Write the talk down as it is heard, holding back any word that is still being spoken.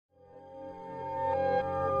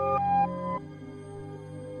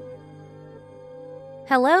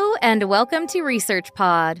Hello and welcome to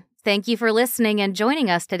ResearchPod. Thank you for listening and joining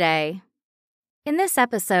us today. In this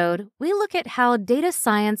episode, we look at how data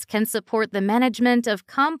science can support the management of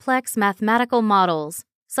complex mathematical models,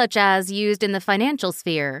 such as used in the financial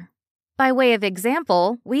sphere. By way of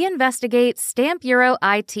example, we investigate Stamp Euro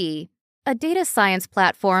IT, a data science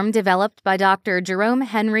platform developed by Dr. Jérôme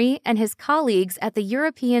Henry and his colleagues at the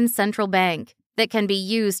European Central Bank that can be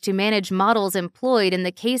used to manage models employed in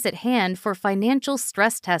the case at hand for financial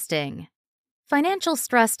stress testing. Financial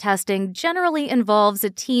stress testing generally involves a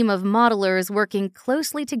team of modelers working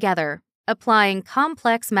closely together, applying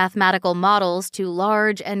complex mathematical models to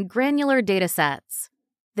large and granular datasets.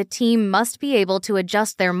 The team must be able to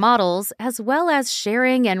adjust their models as well as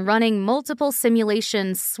sharing and running multiple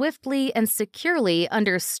simulations swiftly and securely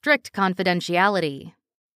under strict confidentiality.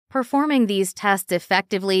 Performing these tests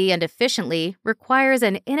effectively and efficiently requires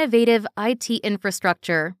an innovative IT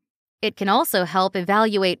infrastructure. It can also help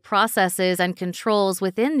evaluate processes and controls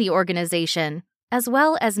within the organization, as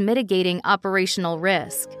well as mitigating operational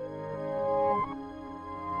risk.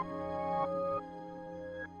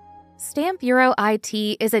 Stamp Euro IT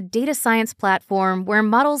is a data science platform where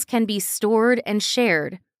models can be stored and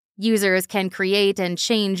shared. Users can create and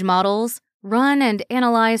change models, run and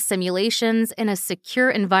analyze simulations in a secure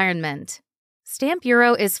environment. Stamp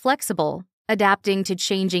Euro is flexible, adapting to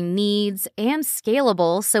changing needs, and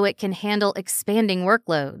scalable so it can handle expanding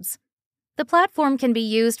workloads. The platform can be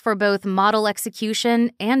used for both model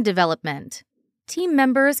execution and development. Team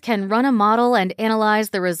members can run a model and analyze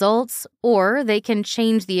the results, or they can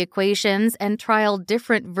change the equations and trial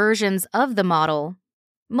different versions of the model.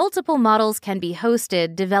 Multiple models can be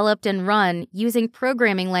hosted, developed, and run using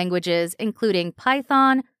programming languages including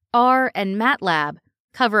Python, R, and MATLAB,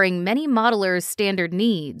 covering many modelers' standard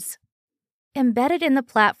needs. Embedded in the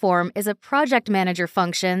platform is a project manager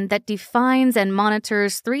function that defines and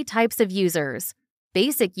monitors three types of users: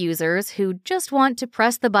 basic users who just want to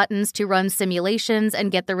press the buttons to run simulations and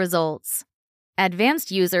get the results; advanced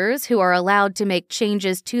users who are allowed to make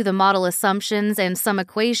changes to the model assumptions and some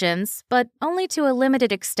equations, but only to a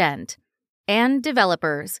limited extent; and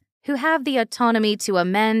developers who have the autonomy to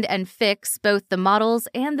amend and fix both the models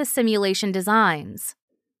and the simulation designs.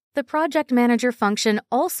 The project manager function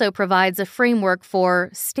also provides a framework for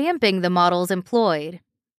stamping the models employed.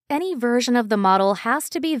 Any version of the model has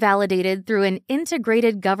to be validated through an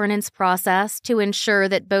integrated governance process to ensure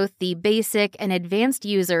that both the basic and advanced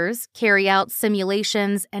users carry out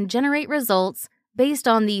simulations and generate results based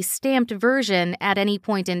on the stamped version at any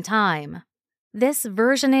point in time. This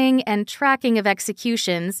versioning and tracking of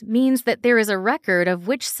executions means that there is a record of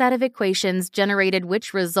which set of equations generated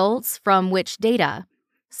which results from which data.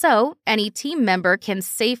 So, any team member can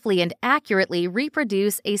safely and accurately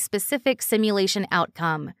reproduce a specific simulation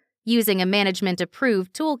outcome using a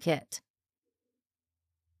management-approved toolkit.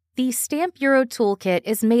 The Stamp Euro toolkit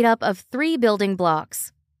is made up of three building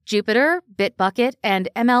blocks: Jupyter, Bitbucket, and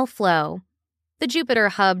MLflow. The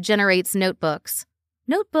Jupyter Hub generates notebooks.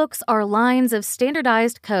 Notebooks are lines of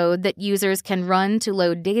standardized code that users can run to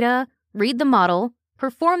load data, read the model,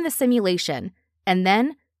 perform the simulation, and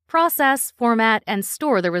then process, format, and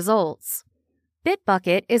store the results.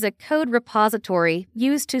 Bitbucket is a code repository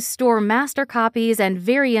used to store master copies and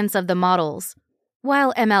variants of the models,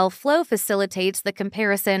 while MLflow facilitates the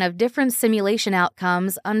comparison of different simulation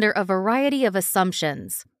outcomes under a variety of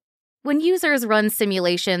assumptions. When users run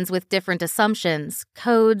simulations with different assumptions,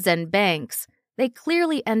 codes, and banks, they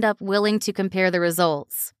clearly end up willing to compare the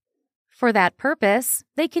results. For that purpose,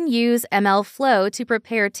 they can use MLflow to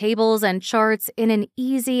prepare tables and charts in an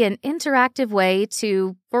easy and interactive way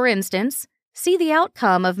to, for instance, see the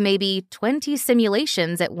outcome of maybe 20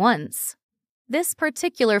 simulations at once. This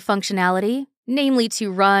particular functionality, namely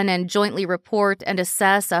to run and jointly report and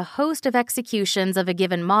assess a host of executions of a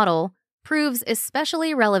given model, proves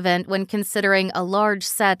especially relevant when considering a large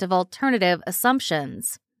set of alternative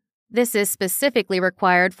assumptions. This is specifically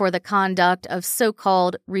required for the conduct of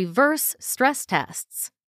so-called reverse stress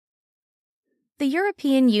tests. The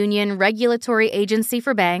European Union Regulatory Agency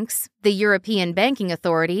for Banks, the European Banking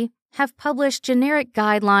Authority, have published generic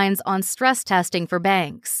guidelines on stress testing for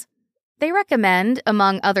banks. They recommend,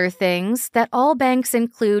 among other things, that all banks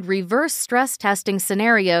include reverse stress testing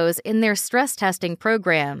scenarios in their stress testing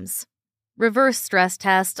programs. Reverse stress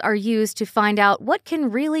tests are used to find out what can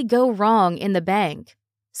really go wrong in the bank.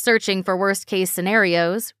 Searching for worst-case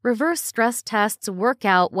scenarios, reverse stress tests work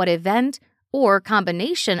out what event or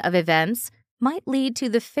combination of events might lead to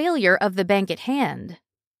the failure of the bank at hand.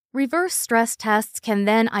 Reverse stress tests can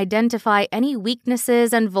then identify any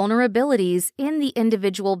weaknesses and vulnerabilities in the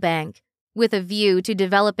individual bank, with a view to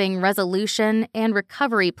developing resolution and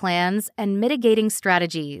recovery plans and mitigating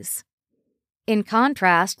strategies. In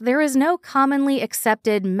contrast, there is no commonly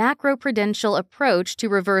accepted macroprudential approach to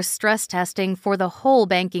reverse stress testing for the whole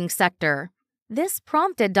banking sector. This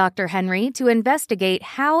prompted Dr. Henry to investigate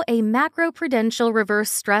how a macroprudential reverse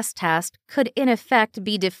stress test could in effect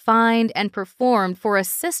be defined and performed for a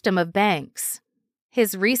system of banks.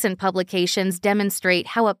 His recent publications demonstrate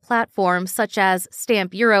how a platform such as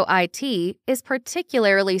Stamp Euro IT is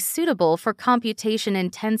particularly suitable for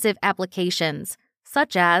computation-intensive applications,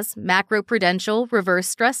 such as macroprudential reverse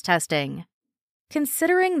stress testing.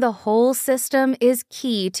 Considering the whole system is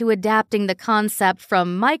key to adapting the concept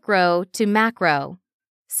from micro to macro.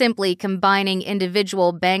 Simply combining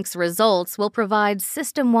individual banks' results will provide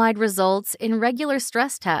system-wide results in regular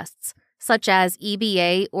stress tests, such as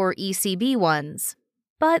EBA or ECB ones.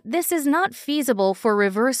 But this is not feasible for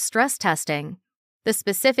reverse stress testing. The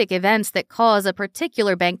specific events that cause a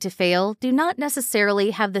particular bank to fail do not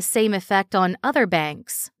necessarily have the same effect on other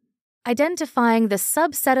banks. Identifying the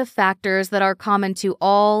subset of factors that are common to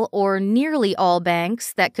all or nearly all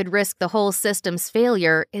banks that could risk the whole system's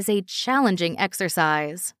failure is a challenging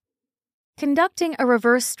exercise. Conducting a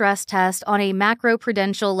reverse stress test on a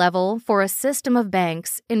macroprudential level for a system of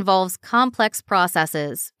banks involves complex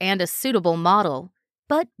processes and a suitable model.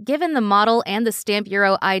 But given the model and the Stamp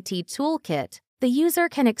Euro IT toolkit, the user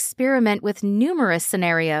can experiment with numerous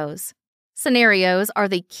scenarios. Scenarios are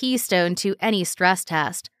the keystone to any stress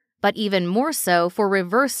test, but even more so for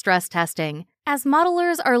reverse stress testing, as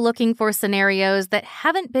modelers are looking for scenarios that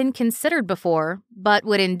haven't been considered before, but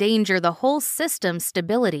would endanger the whole system's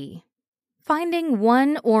stability. Finding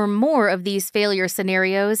one or more of these failure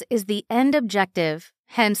scenarios is the end objective,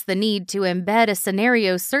 hence the need to embed a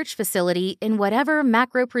scenario search facility in whatever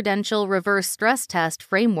macroprudential reverse stress test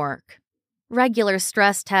framework. Regular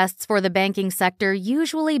stress tests for the banking sector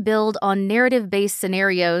usually build on narrative-based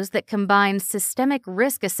scenarios that combine systemic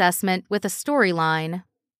risk assessment with a storyline.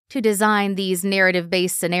 To design these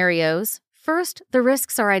narrative-based scenarios, first, the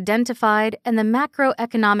risks are identified and the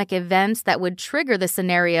macroeconomic events that would trigger the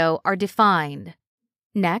scenario are defined.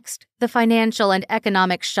 Next, the financial and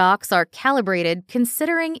economic shocks are calibrated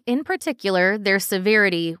considering, in particular, their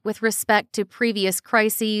severity with respect to previous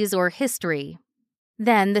crises or history.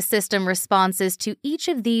 Then, the system responses to each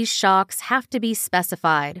of these shocks have to be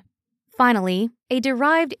specified. Finally, a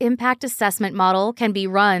derived impact assessment model can be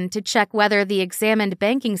run to check whether the examined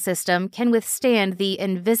banking system can withstand the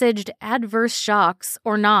envisaged adverse shocks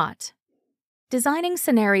or not. Designing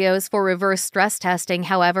scenarios for reverse stress testing,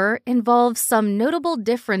 however, involves some notable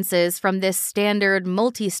differences from this standard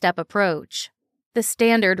multi-step approach. The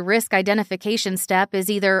standard risk identification step is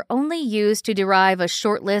either only used to derive a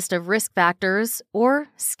short list of risk factors or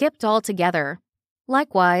skipped altogether.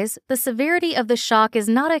 Likewise, the severity of the shock is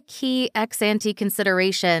not a key ex-ante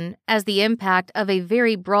consideration, as the impact of a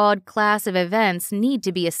very broad class of events need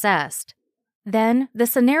to be assessed. Then, the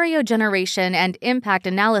scenario generation and impact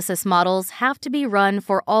analysis models have to be run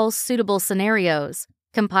for all suitable scenarios,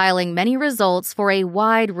 compiling many results for a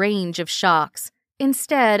wide range of shocks,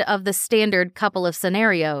 instead of the standard couple of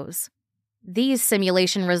scenarios. These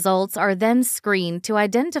simulation results are then screened to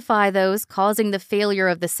identify those causing the failure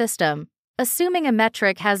of the system, assuming a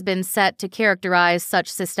metric has been set to characterize such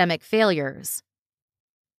systemic failures.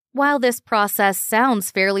 While this process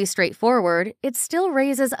sounds fairly straightforward, it still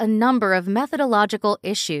raises a number of methodological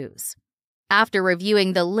issues. After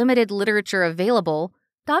reviewing the limited literature available,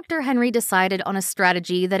 Dr. Henry decided on a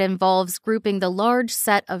strategy that involves grouping the large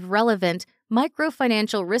set of relevant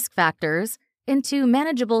microfinancial risk factors into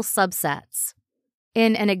manageable subsets.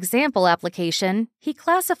 In an example application, he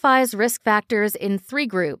classifies risk factors in 3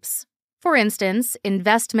 groups. For instance,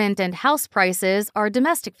 investment and house prices are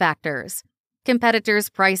domestic factors, competitors'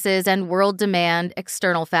 prices and world demand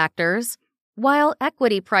external factors, while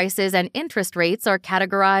equity prices and interest rates are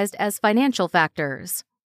categorized as financial factors.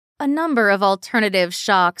 A number of alternative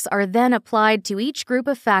shocks are then applied to each group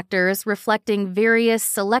of factors, reflecting various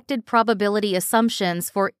selected probability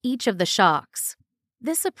assumptions for each of the shocks.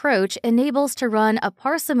 This approach enables to run a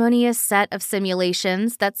parsimonious set of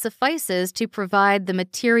simulations that suffices to provide the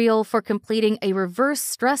material for completing a reverse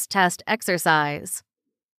stress test exercise.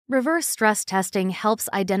 Reverse stress testing helps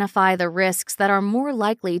identify the risks that are more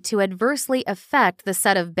likely to adversely affect the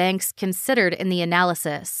set of banks considered in the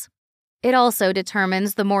analysis. It also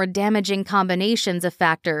determines the more damaging combinations of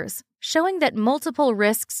factors, showing that multiple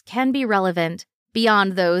risks can be relevant,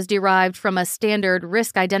 beyond those derived from a standard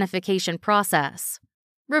risk identification process.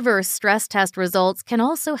 Reverse stress test results can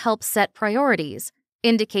also help set priorities,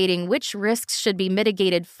 indicating which risks should be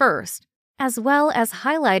mitigated first, as well as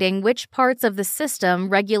highlighting which parts of the system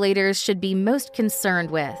regulators should be most concerned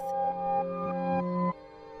with.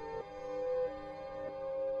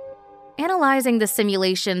 Analyzing the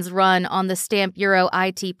simulations run on the Stamp Bureau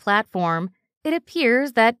IT platform, it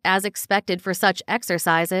appears that, as expected for such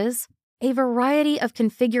exercises, a variety of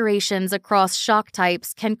configurations across shock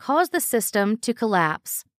types can cause the system to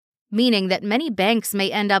collapse, meaning that many banks may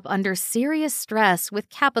end up under serious stress with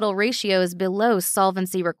capital ratios below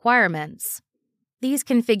solvency requirements. These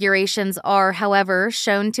configurations are, however,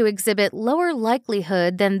 shown to exhibit lower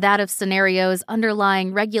likelihood than that of scenarios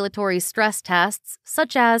underlying regulatory stress tests,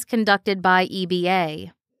 such as conducted by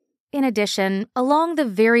EBA. In addition, along the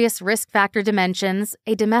various risk factor dimensions,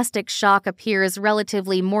 a domestic shock appears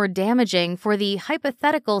relatively more damaging for the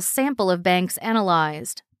hypothetical sample of banks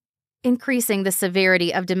analyzed. Increasing the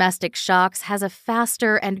severity of domestic shocks has a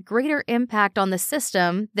faster and greater impact on the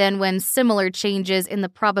system than when similar changes in the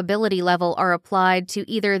probability level are applied to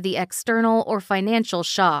either the external or financial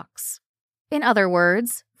shocks. In other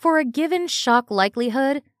words, for a given shock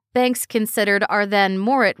likelihood, banks considered are then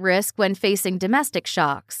more at risk when facing domestic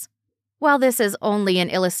shocks. While this is only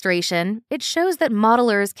an illustration, it shows that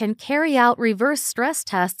modelers can carry out reverse stress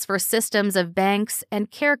tests for systems of banks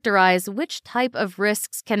and characterize which type of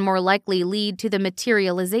risks can more likely lead to the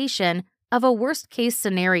materialization of a worst-case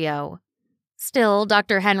scenario. Still,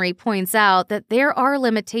 Dr. Henry points out that there are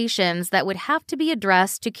limitations that would have to be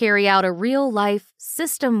addressed to carry out a real-life,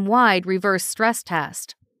 system-wide reverse stress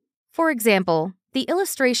test. For example, the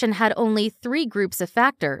illustration had only 3 groups of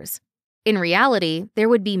factors. In reality, there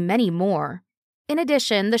would be many more. In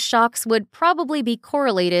addition, the shocks would probably be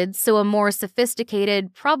correlated, so a more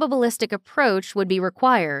sophisticated, probabilistic approach would be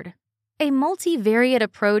required. A multivariate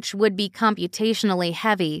approach would be computationally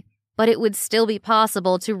heavy, but it would still be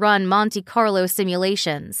possible to run Monte Carlo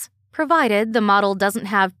simulations, provided the model doesn't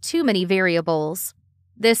have too many variables.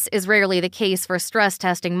 This is rarely the case for stress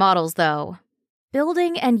testing models, though.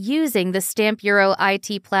 Building and using the Stamp Bureau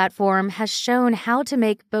IT platform has shown how to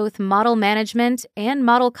make both model management and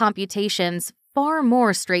model computations far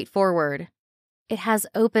more straightforward. It has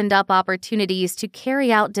opened up opportunities to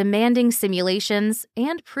carry out demanding simulations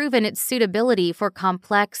and proven its suitability for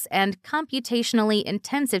complex and computationally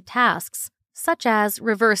intensive tasks, such as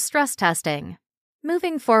reverse stress testing.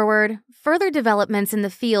 Moving forward, further developments in the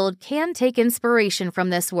field can take inspiration from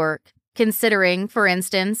this work, considering, for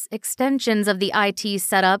instance, extensions of the IT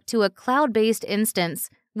setup to a cloud-based instance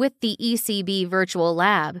with the ECB virtual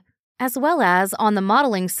lab, as well as, on the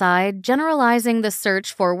modeling side, generalizing the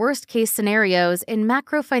search for worst-case scenarios in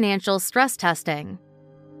macrofinancial stress testing.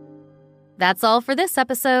 That's all for this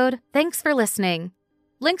episode. Thanks for listening.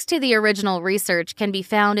 Links to the original research can be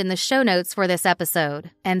found in the show notes for this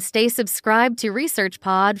episode, and stay subscribed to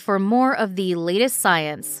ResearchPod for more of the latest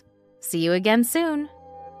science. See you again soon.